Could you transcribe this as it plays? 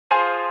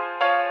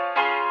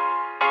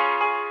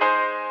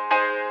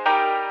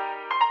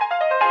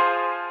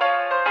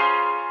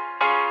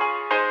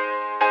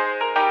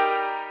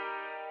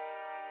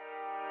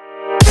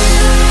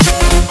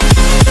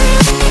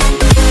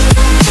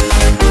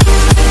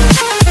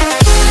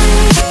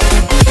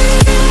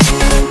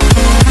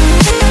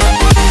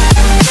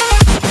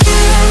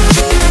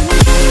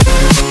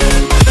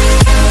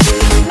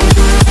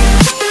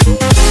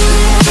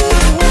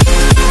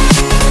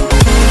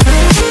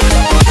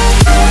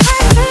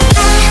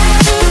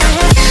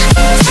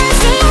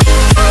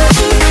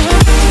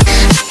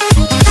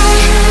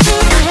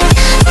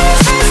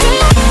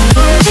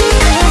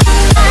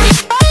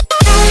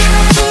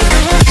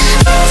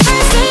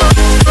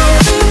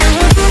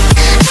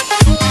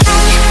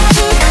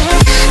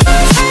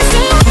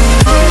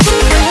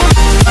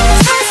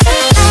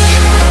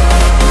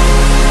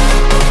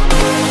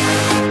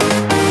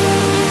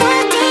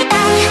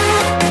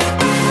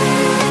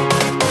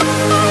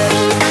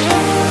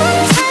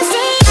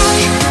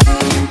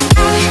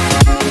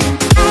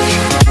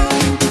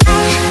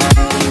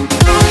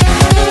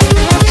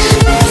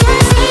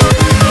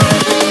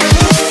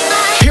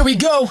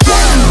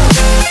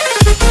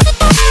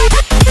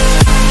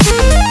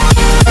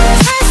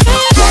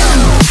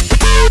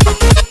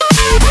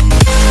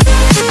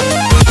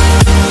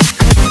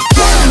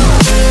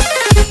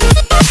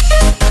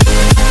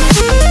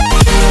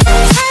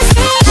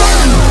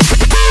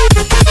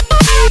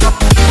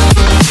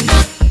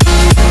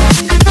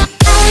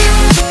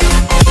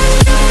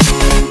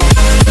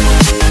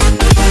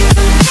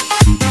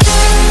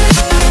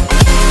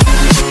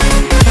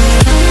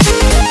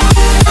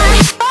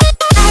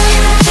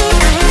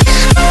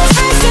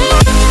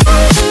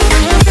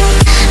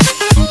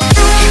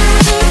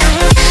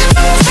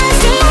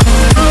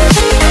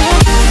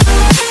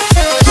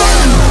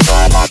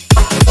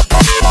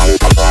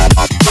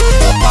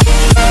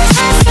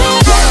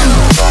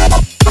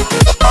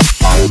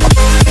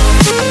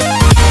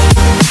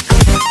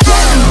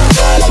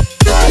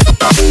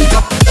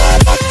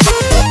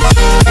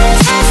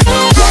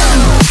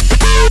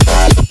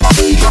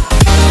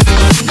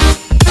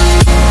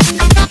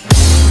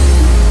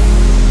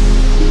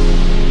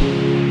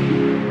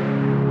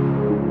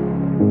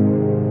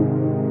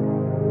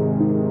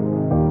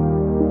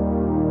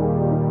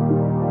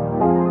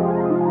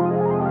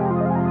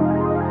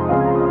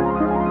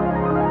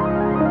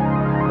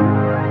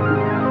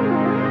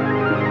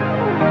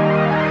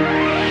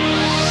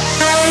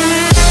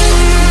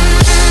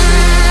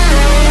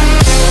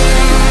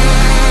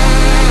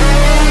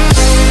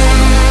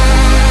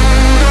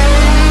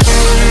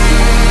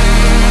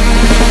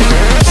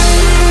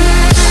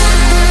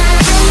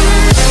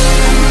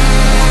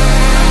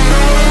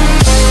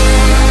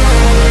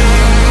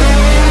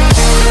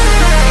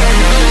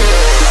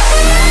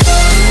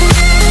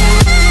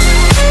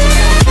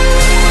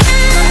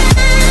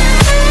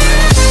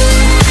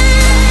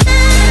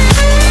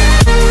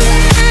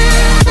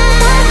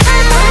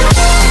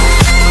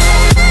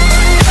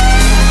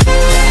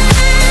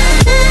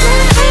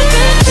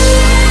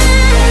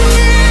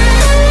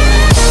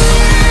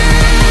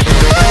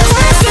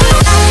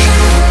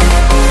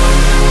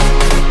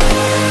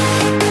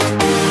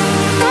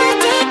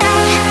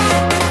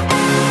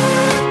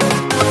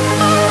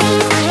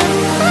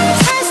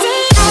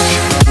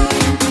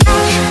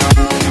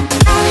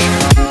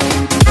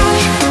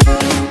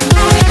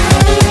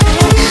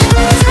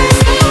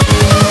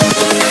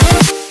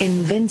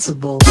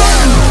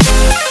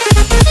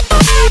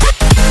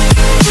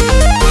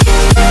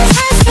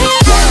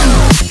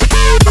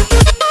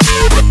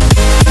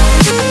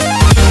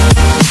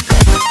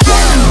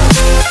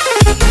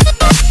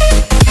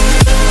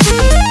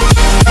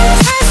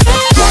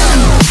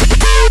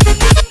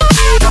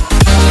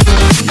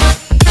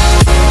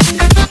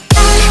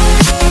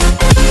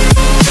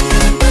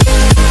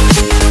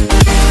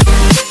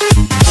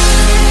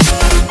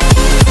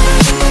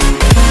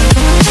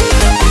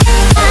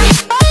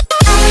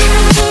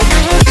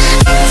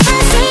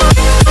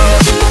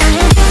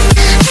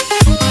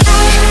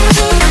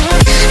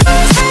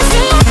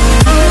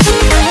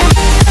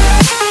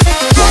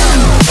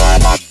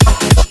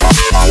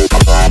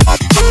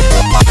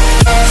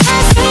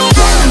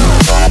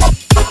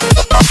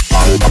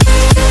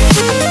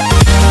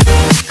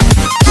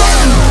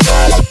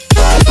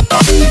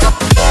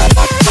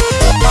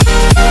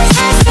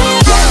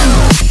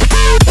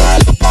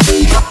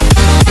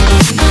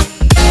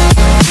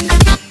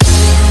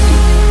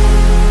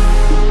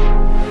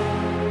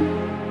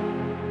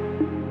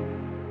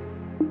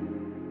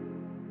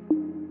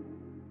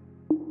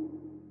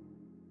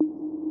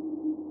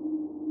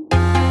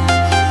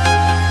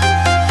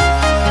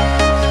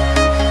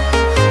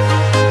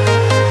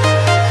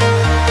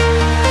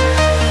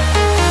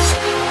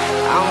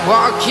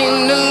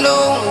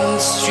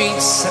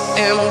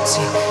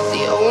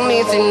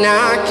and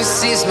I can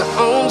seize my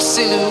own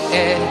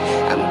silhouette.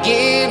 I'm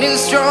getting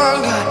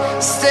stronger,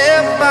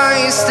 step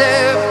by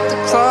step. The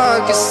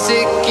clock is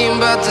ticking,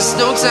 but there's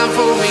no time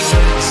for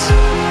regrets.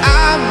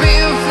 I've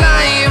been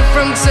flying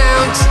from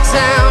town to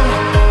town,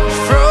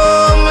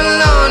 from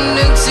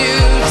London to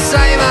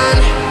Taiwan.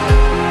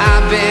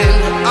 I've been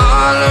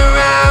all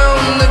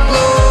around the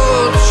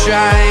globe,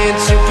 trying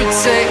to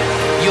protect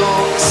your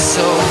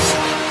soul.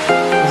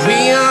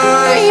 We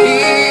are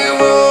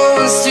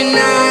heroes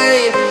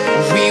tonight.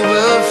 We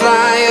will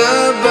fly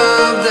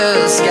above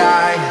the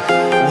sky.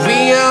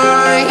 We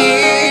are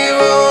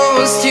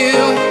heroes tonight.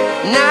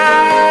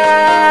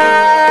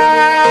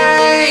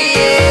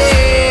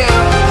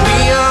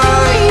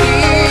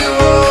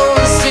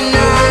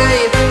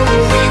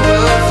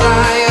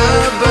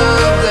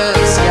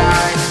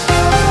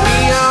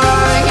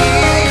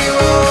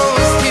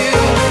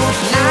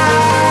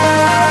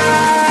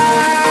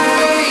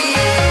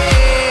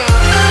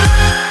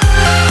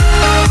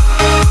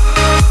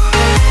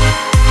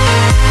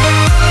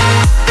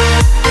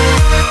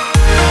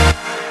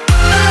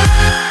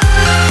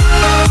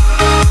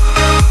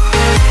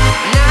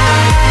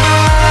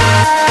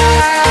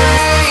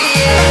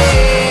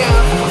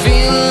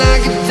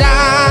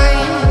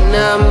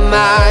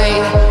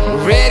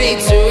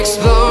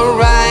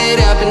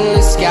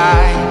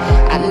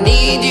 I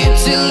need you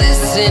to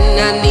listen,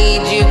 I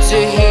need you to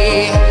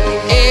hear,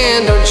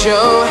 and don't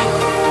show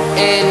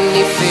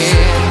any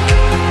fear.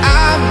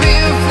 I've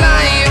been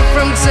flying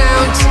from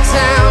town to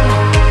town,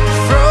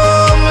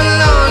 from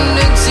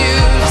London to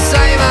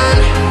Taiwan.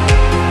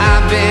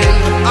 I've been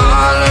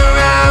all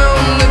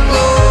around the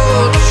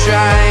globe,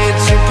 trying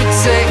to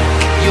protect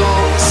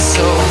your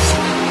soul.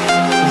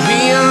 We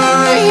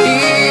are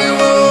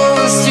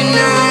heroes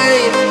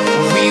tonight.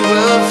 We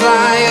will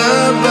fly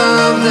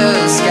above the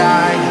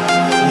sky.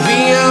 We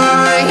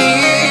are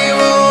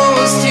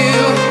heroes tonight.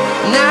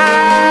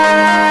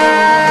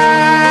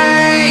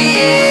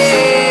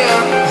 Yeah,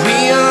 we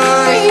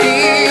are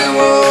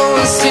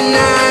heroes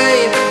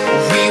tonight.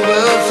 We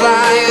will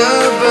fly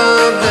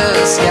above the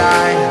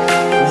sky.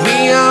 We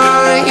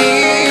are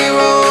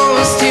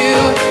heroes tonight.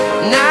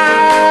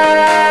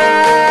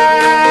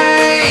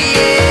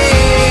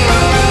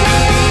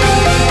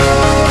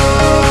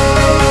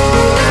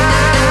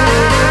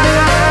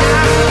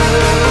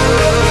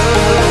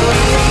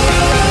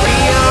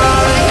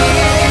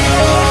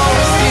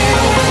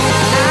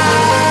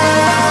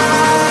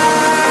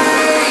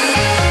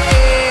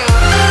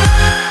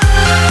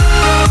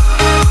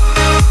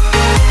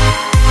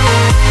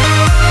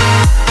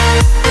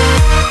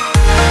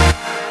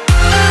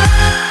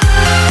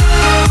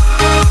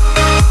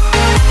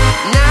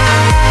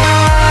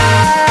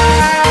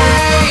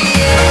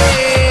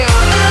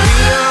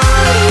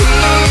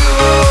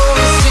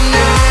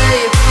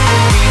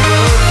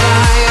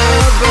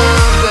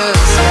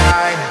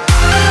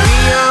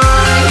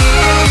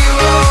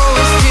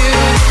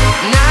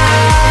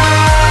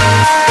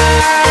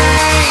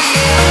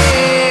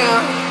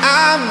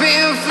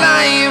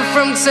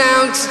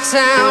 Town to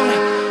town,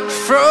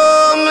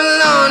 from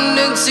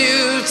London to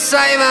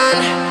Taiwan.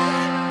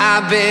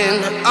 I've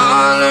been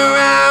all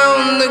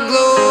around the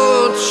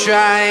globe,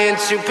 trying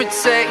to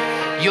protect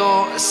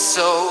your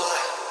soul.